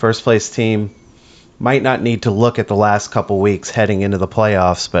 First place team might not need to look at the last couple weeks heading into the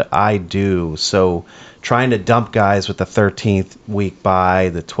playoffs, but I do. So trying to dump guys with the 13th week bye,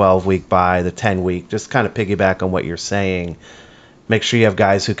 the 12-week bye, the 10-week, just kind of piggyback on what you're saying. Make sure you have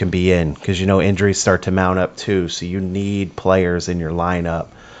guys who can be in because, injuries start to mount up too. So you need players in your lineup.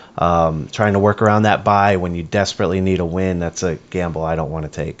 Trying to work around that bye when you desperately need a win, that's a gamble I don't want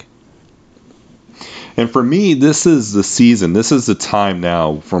to take. And for me, this is the season. This is the time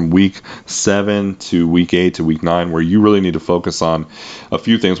now from week 7 to week 8 to week 9 where you really need to focus on a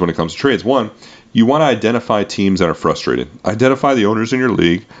few things when it comes to trades. One, you want to identify teams that are frustrated. Identify the owners in your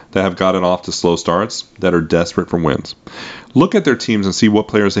league that have gotten off to slow starts, that are desperate for wins. Look at their teams and see what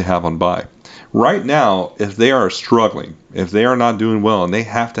players they have on bye. Right now, if they are struggling, if they are not doing well and they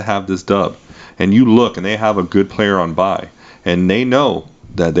have to have this dub, and you look and they have a good player on bye, and they know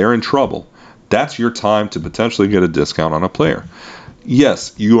that they're in trouble, that's your time to potentially get a discount on a player.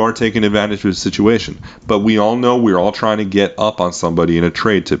 Yes, you are taking advantage of the situation, but we all know we're all trying to get up on somebody in a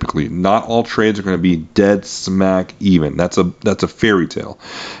trade typically. Not all trades are going to be dead smack even. That's a fairy tale.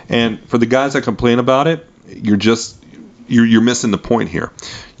 And for the guys that complain about it, you're missing the point here.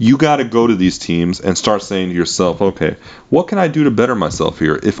 You got to go to these teams and start saying to yourself, okay, what can I do to better myself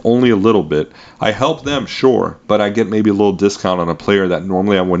here? If only a little bit. I help them, sure, but I get maybe a little discount on a player that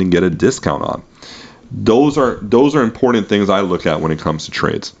normally I wouldn't get a discount on. Those are important things I look at when it comes to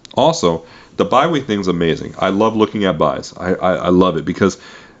trades. Also, the bye week thing is amazing. I love looking at buys. I love it because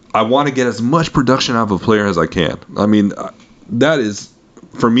I want to get as much production out of a player as I can. I mean, that is,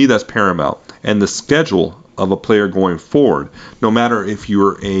 for me, that's paramount. And the schedule of a player going forward, no matter if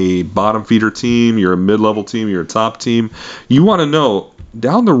you're a bottom feeder team, you're a mid-level team, you're a top team, you want to know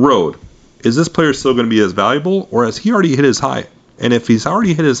down the road, is this player still going to be as valuable or has he already hit his high? And if he's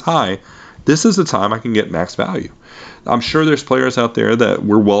already hit his high, this is the time I can get max value. I'm sure there's players out there that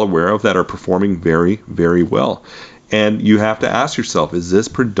we're well aware of that are performing very, very well. And you have to ask yourself, is this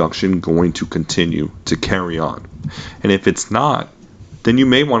production going to continue to carry on? And if it's not, then you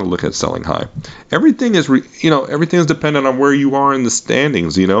may want to look at selling high. Everything is, everything is dependent on where you are in the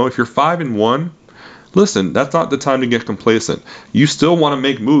standings. If you're 5-1, listen, that's not the time to get complacent. You still want to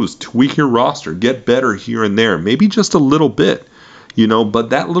make moves, tweak your roster, get better here and there, maybe just a little bit, but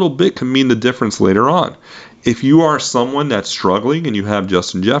that little bit can mean the difference later on. If you are someone that's struggling and you have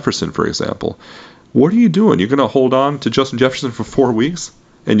Justin Jefferson, for example, what are you doing? You're going to hold on to Justin Jefferson for 4 weeks?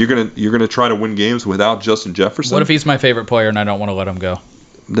 And you're gonna try to win games without Justin Jefferson? What if he's my favorite player and I don't want to let him go?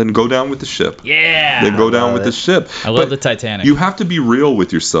 Then go down with the ship. Yeah. Then go down with the ship. I love the Titanic. You have to be real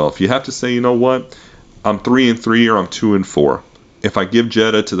with yourself. You have to say, you know what? I'm 3-3 or I'm 2-4. If I give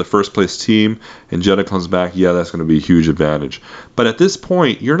Jetta to the first place team and Jetta comes back, yeah, that's going to be a huge advantage. But at this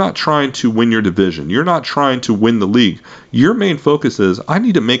point, you're not trying to win your division. You're not trying to win the league. Your main focus is, I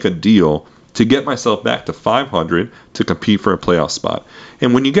need to make a deal to get myself back to 500 to compete for a playoff spot.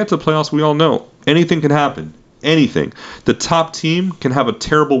 And when you get to playoffs, we all know anything can happen. Anything. The top team can have a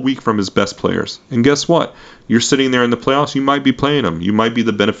terrible week from his best players. And guess what? You're sitting there in the playoffs, you might be playing them. You might be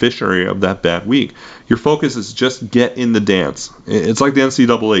the beneficiary of that bad week. Your focus is just get in the dance. It's like the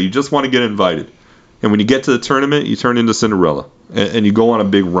NCAA. You just want to get invited. And when you get to the tournament, you turn into Cinderella and you go on a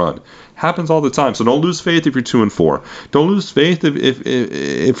big run. Happens all the time. So don't lose faith if you're 2-4. Don't lose faith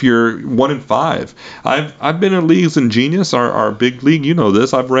if you're 1-5. I've been in leagues in Genius, our big league. You know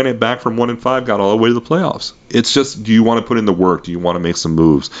this. I've ran it back from 1-5, got all the way to the playoffs. It's just, do you want to put in the work? Do you want to make some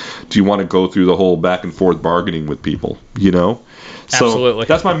moves? Do you want to go through the whole back and forth bargaining with people? You know. So Absolutely.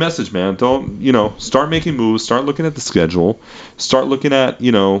 That's my message, man. Don't start making moves. Start looking at the schedule. Start looking at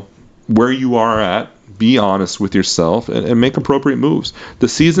where you are at. Be honest with yourself and make appropriate moves. The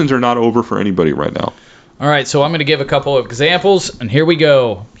seasons are not over for anybody right now. All right, so I'm going to give a couple of examples, and here we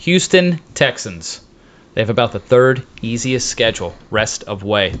go. Houston Texans. They have about the third easiest schedule rest of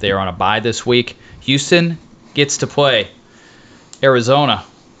way. They are on a bye this week. Houston gets to play Arizona,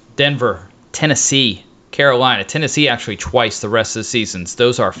 Denver, Tennessee, Carolina. Tennessee actually twice the rest of the seasons.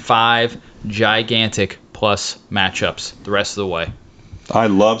 Those are 5 gigantic plus matchups the rest of the way. I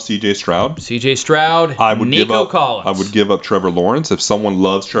love C.J. Stroud. C.J. Stroud, Nico Collins. I would give up Trevor Lawrence. If someone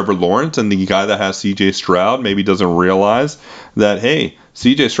loves Trevor Lawrence and the guy that has C.J. Stroud maybe doesn't realize that, hey,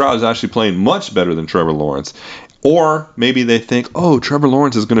 C.J. Stroud is actually playing much better than Trevor Lawrence. Or maybe they think, oh, Trevor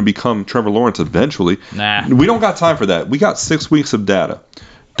Lawrence is going to become Trevor Lawrence eventually. Nah. We don't got time for that. We got 6 weeks of data.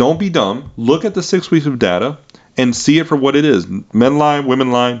 Don't be dumb. Look at the 6 weeks of data and see it for what it is. Men lie,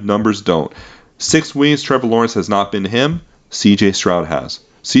 women lie, numbers don't. 6 weeks, Trevor Lawrence has not been him. C.J. Stroud has.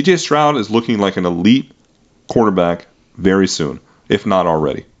 C.J. Stroud is looking like an elite quarterback very soon, if not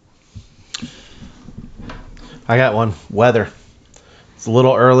already. I got one. Weather. It's a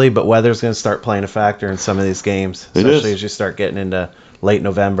little early, but weather's going to start playing a factor in some of these games, especially as you start getting into late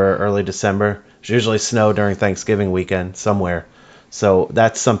November, early December. There's usually snow during Thanksgiving weekend somewhere. So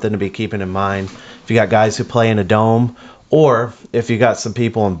that's something to be keeping in mind. If you got guys who play in a dome, or if you got some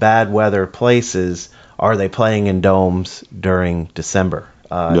people in bad weather places, are they playing in domes during December?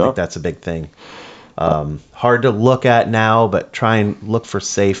 I think that's a big thing. Hard to look at now, but try and look for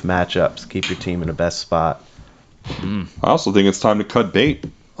safe matchups. Keep your team in the best spot. I also think it's time to cut bait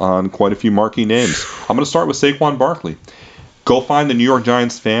on quite a few marquee names. I'm going to start with Saquon Barkley. Go find the New York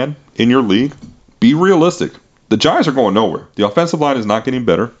Giants fan in your league. Be realistic. The Giants are going nowhere. The offensive line is not getting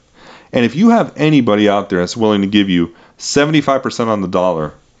better. And if you have anybody out there that's willing to give you 75% on the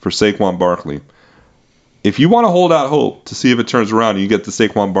dollar for Saquon Barkley, if you want to hold out hope to see if it turns around and you get the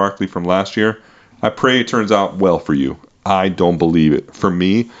Saquon Barkley from last year, I pray it turns out well for you. I don't believe it. For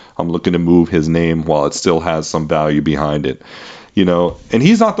me, I'm looking to move his name while it still has some value behind it. And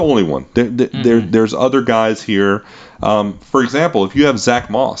he's not the only one. There's other guys here. For example, if you have Zach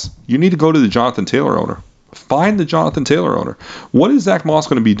Moss, you need to go to the Jonathan Taylor owner. Find the Jonathan Taylor owner. What is Zach Moss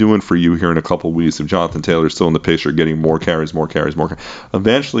going to be doing for you here in a couple weeks if Jonathan Taylor is still in the picture, getting more carries?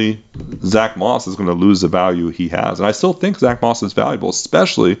 Eventually, Zach Moss is going to lose the value he has. And I still think Zach Moss is valuable,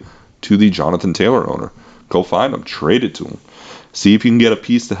 especially to the Jonathan Taylor owner. Go find him. Trade it to him. See if you can get a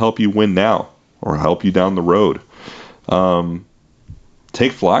piece to help you win now or help you down the road.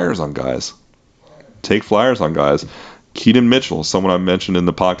 Take flyers on guys. Keaton Mitchell, someone I mentioned in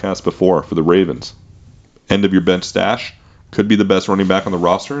the podcast before for the Ravens. End of your bench stash. Could be the best running back on the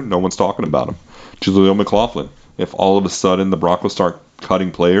roster. No one's talking about him. Jaleel McLaughlin. If all of a sudden the Broncos start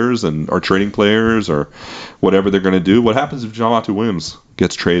cutting players or trading players or whatever they're going to do, what happens if Javonte Williams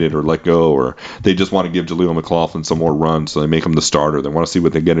gets traded or let go, or they just want to give Jaleel McLaughlin some more runs so they make him the starter? They want to see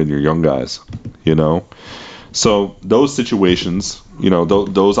what they get in your young guys, So those situations,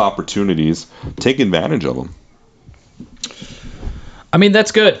 those opportunities, take advantage of them. I mean,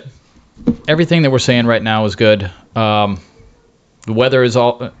 that's good. Everything that we're saying right now is good. The weather is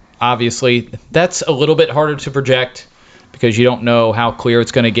obviously, that's a little bit harder to project because you don't know how clear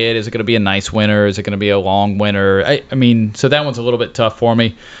it's going to get. Is it going to be a nice winter? Is it going to be a long winter? I mean, so that one's a little bit tough for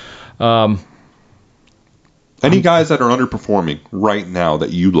me. Any guys that are underperforming right now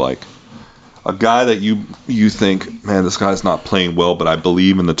that you like? A guy that you think, man, this guy's not playing well, but I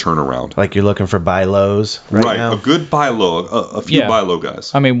believe in the turnaround. Like you're looking for buy lows right now? A good buy low, a few buy low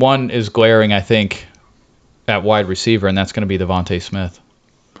guys. I mean, one is glaring, I think, at wide receiver, and that's going to be Devontae Smith.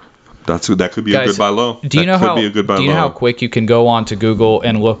 That could be a good buy low. Do you know how quick you can go on to Google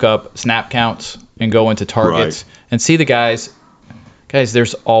and look up snap counts and go into targets and see the guys? Guys,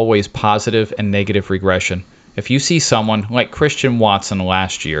 there's always positive and negative regression. If you see someone like Christian Watson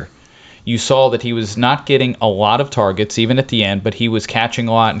last year, you saw that he was not getting a lot of targets, even at the end, but he was catching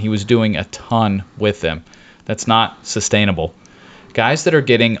a lot and he was doing a ton with them. That's not sustainable. Guys that are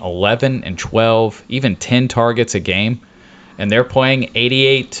getting 11 and 12, even 10 targets a game, and they're playing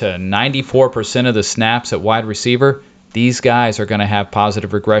 88 to 94% of the snaps at wide receiver, these guys are going to have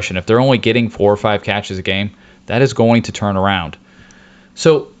positive regression. If they're only getting 4 or 5 catches a game, that is going to turn around.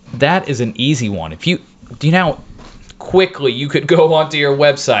 So that is an easy one. Quickly you could go onto your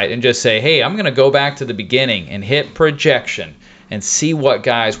website and just say, hey, I'm going to go back to the beginning and hit projection and see what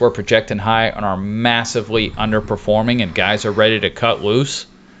guys we're projecting high and are massively underperforming and guys are ready to cut loose.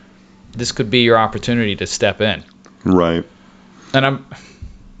 This could be your opportunity to step in. Right. And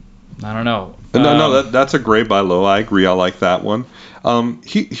I don't know. That's a great buy low. I agree. I like that one.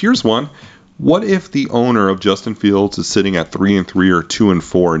 Here's one. What if the owner of Justin Fields is sitting at 3-3 or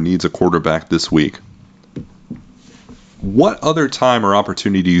 2-4 and needs a quarterback this week? What other time or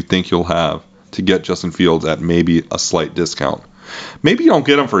opportunity do you think you'll have to get Justin Fields at maybe a slight discount? Maybe you don't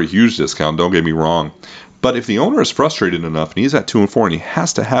get him for a huge discount, don't get me wrong. But if the owner is frustrated enough and he's at 2-4 and he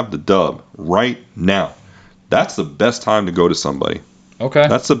has to have the dub right now, that's the best time to go to somebody. Okay.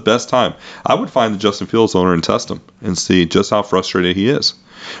 That's the best time. I would find the Justin Fields owner and test him and see just how frustrated he is.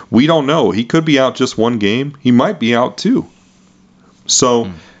 We don't know. He could be out just one game. He might be out 2.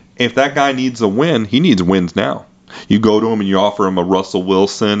 So if that guy needs a win, he needs wins now. You go to him and you offer him a Russell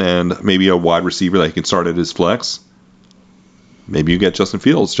Wilson and maybe a wide receiver that he can start at his flex. Maybe you get Justin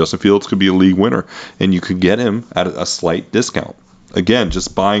Fields. Justin Fields could be a league winner, and you could get him at a slight discount. Again,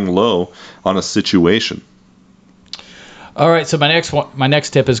 just buying low on a situation. All right, so my next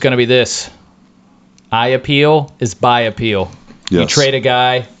tip is going to be this. Eye appeal is buy appeal. Yes. You trade a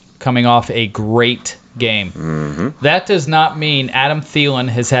guy coming off a great game. Mm-hmm. That does not mean Adam Thielen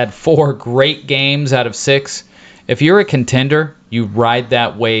has had 4 great games out of 6. If you're a contender, you ride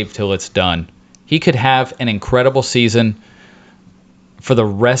that wave till it's done. He could have an incredible season for the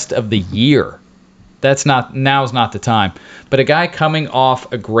rest of the year. Now's not the time. But a guy coming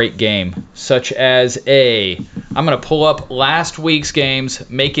off a great game, such as I'm going to pull up last week's games,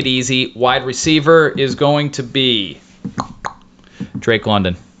 make it easy. Wide receiver is going to be Drake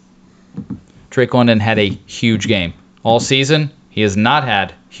London. Drake London had a huge game. All season, he has not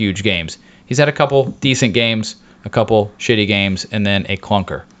had huge games. He's had a couple decent games, a couple shitty games, and then a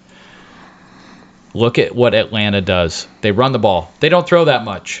clunker. Look at what Atlanta does. They run the ball. They don't throw that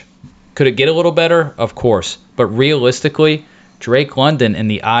much. Could it get a little better? Of course. But realistically, Drake London, in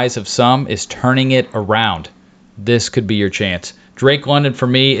the eyes of some, is turning it around. This could be your chance. Drake London, for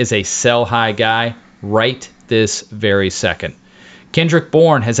me, is a sell-high guy right this very second. Kendrick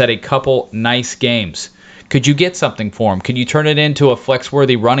Bourne has had a couple nice games. Could you get something for him? Could you turn it into a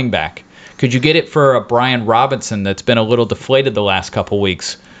flex-worthy running back? Could you get it for a Brian Robinson that's been a little deflated the last couple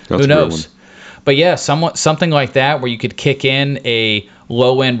weeks? That's Who knows? But yeah, something like that where you could kick in a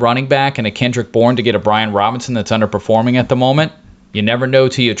low-end running back and a Kendrick Bourne to get a Brian Robinson that's underperforming at the moment. You never know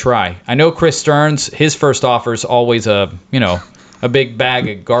till you try. I know Chris Stearns, his first offer is always a big bag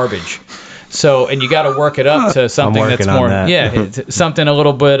of garbage. So, and you got to work it up to something that's more, something a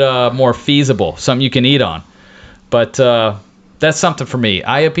little bit more feasible, something you can eat on. But that's something for me.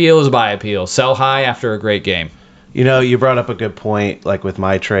 Eye appeal is buy appeal. Sell high after a great game. You brought up a good point, like with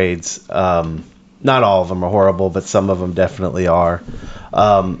my trades. Not all of them are horrible, but some of them definitely are.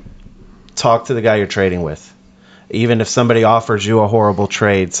 Talk to the guy you're trading with. Even if somebody offers you a horrible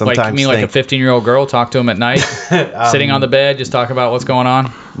trade, sometimes like a 15-year-old girl, talk to him at night, sitting on the bed, just talk about what's going on.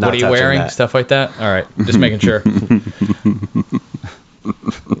 What are you wearing? That. Stuff like that. All right, just making sure.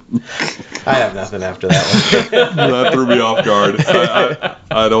 I have nothing after that one. That threw me off guard.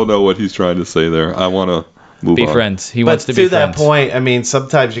 I don't know what he's trying to say there. I want to move on. Be friends. He wants to be friends. But to that point, I mean,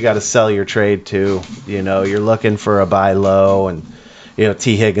 sometimes you got to sell your trade too. You're looking for a buy low, and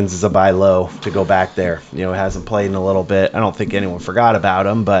T. Higgins is a buy low to go back there. Hasn't played in a little bit. I don't think anyone forgot about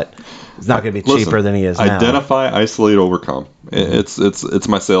him, but he's not going to be cheaper than he is now. Identify, isolate, overcome. It's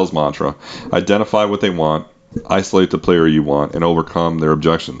my sales mantra. Identify what they want, isolate the player you want, and overcome their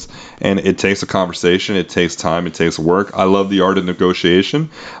objections. And it takes a conversation. It takes time. It takes work. I love the art of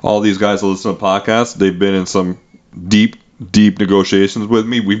negotiation. All these guys that listen to podcasts, they've been in some deep negotiations with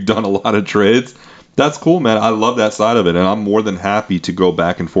me. We've done a lot of trades. That's cool, man. I love that side of it, and I'm more than happy to go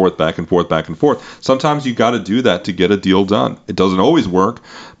back and forth. Sometimes you got to do that to get a deal done. It doesn't always work,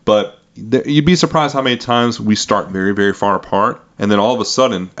 but you'd be surprised how many times we start very, very far apart, and then all of a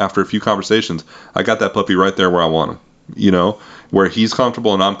sudden, after a few conversations, I got that puppy right there where I want him. where he's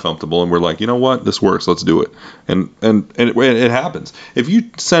comfortable and I'm comfortable, and we're like, you know what, this works, let's do it. And it happens. If you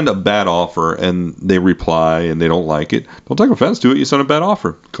send a bad offer and they reply and they don't like it, don't take offense to it. You send a bad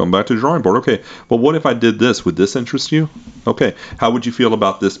offer. Come back to the drawing board. Okay, well, what if I did this? Would this interest you? Okay, how would you feel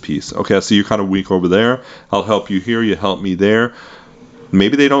about this piece? Okay, I see you're kind of weak over there. I'll help you here. You help me there.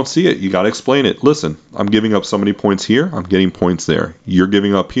 Maybe they don't see it. You got to explain it. Listen, I'm giving up so many points here. I'm getting points there. You're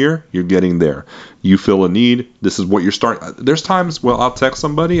giving up here. You're getting there. You feel a need. This is what you're starting. There's times, well, I'll text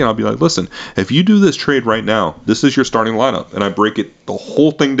somebody and I'll be like, listen, if you do this trade right now, this is your starting lineup. And I break it, the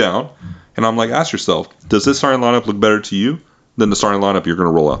whole thing down. And I'm like, ask yourself, does this starting lineup look better to you than the starting lineup you're going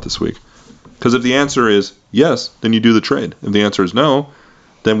to roll out this week? Because if the answer is yes, then you do the trade. If the answer is no,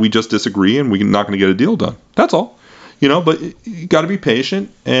 then we just disagree and we're not going to get a deal done. That's all. But you got to be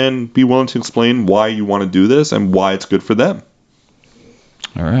patient and be willing to explain why you want to do this and why it's good for them.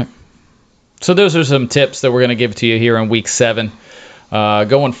 All right. So those are some tips that we're going to give to you here in Week 7.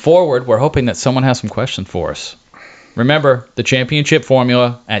 Going forward, we're hoping that someone has some questions for us. Remember, the championship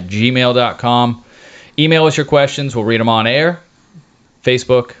formula at gmail.com. Email us your questions. We'll read them on air.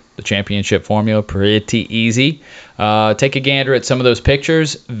 Facebook, the championship formula, pretty easy. Take a gander at some of those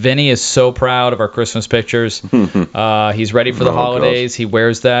pictures. Vinny is so proud of our Christmas pictures. He's ready for the holidays. Gosh.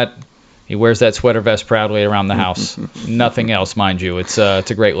 He wears that sweater vest proudly around the house. Nothing else, mind you. It's a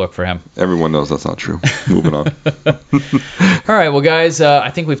great look for him. Everyone knows that's not true. Moving on. All right, well, guys, I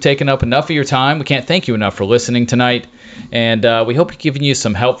think we've taken up enough of your time. We can't thank you enough for listening tonight. And we hope we've given you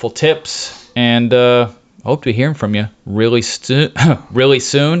some helpful tips. And hope to be hearing from you really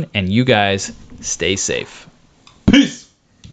soon. And you guys stay safe.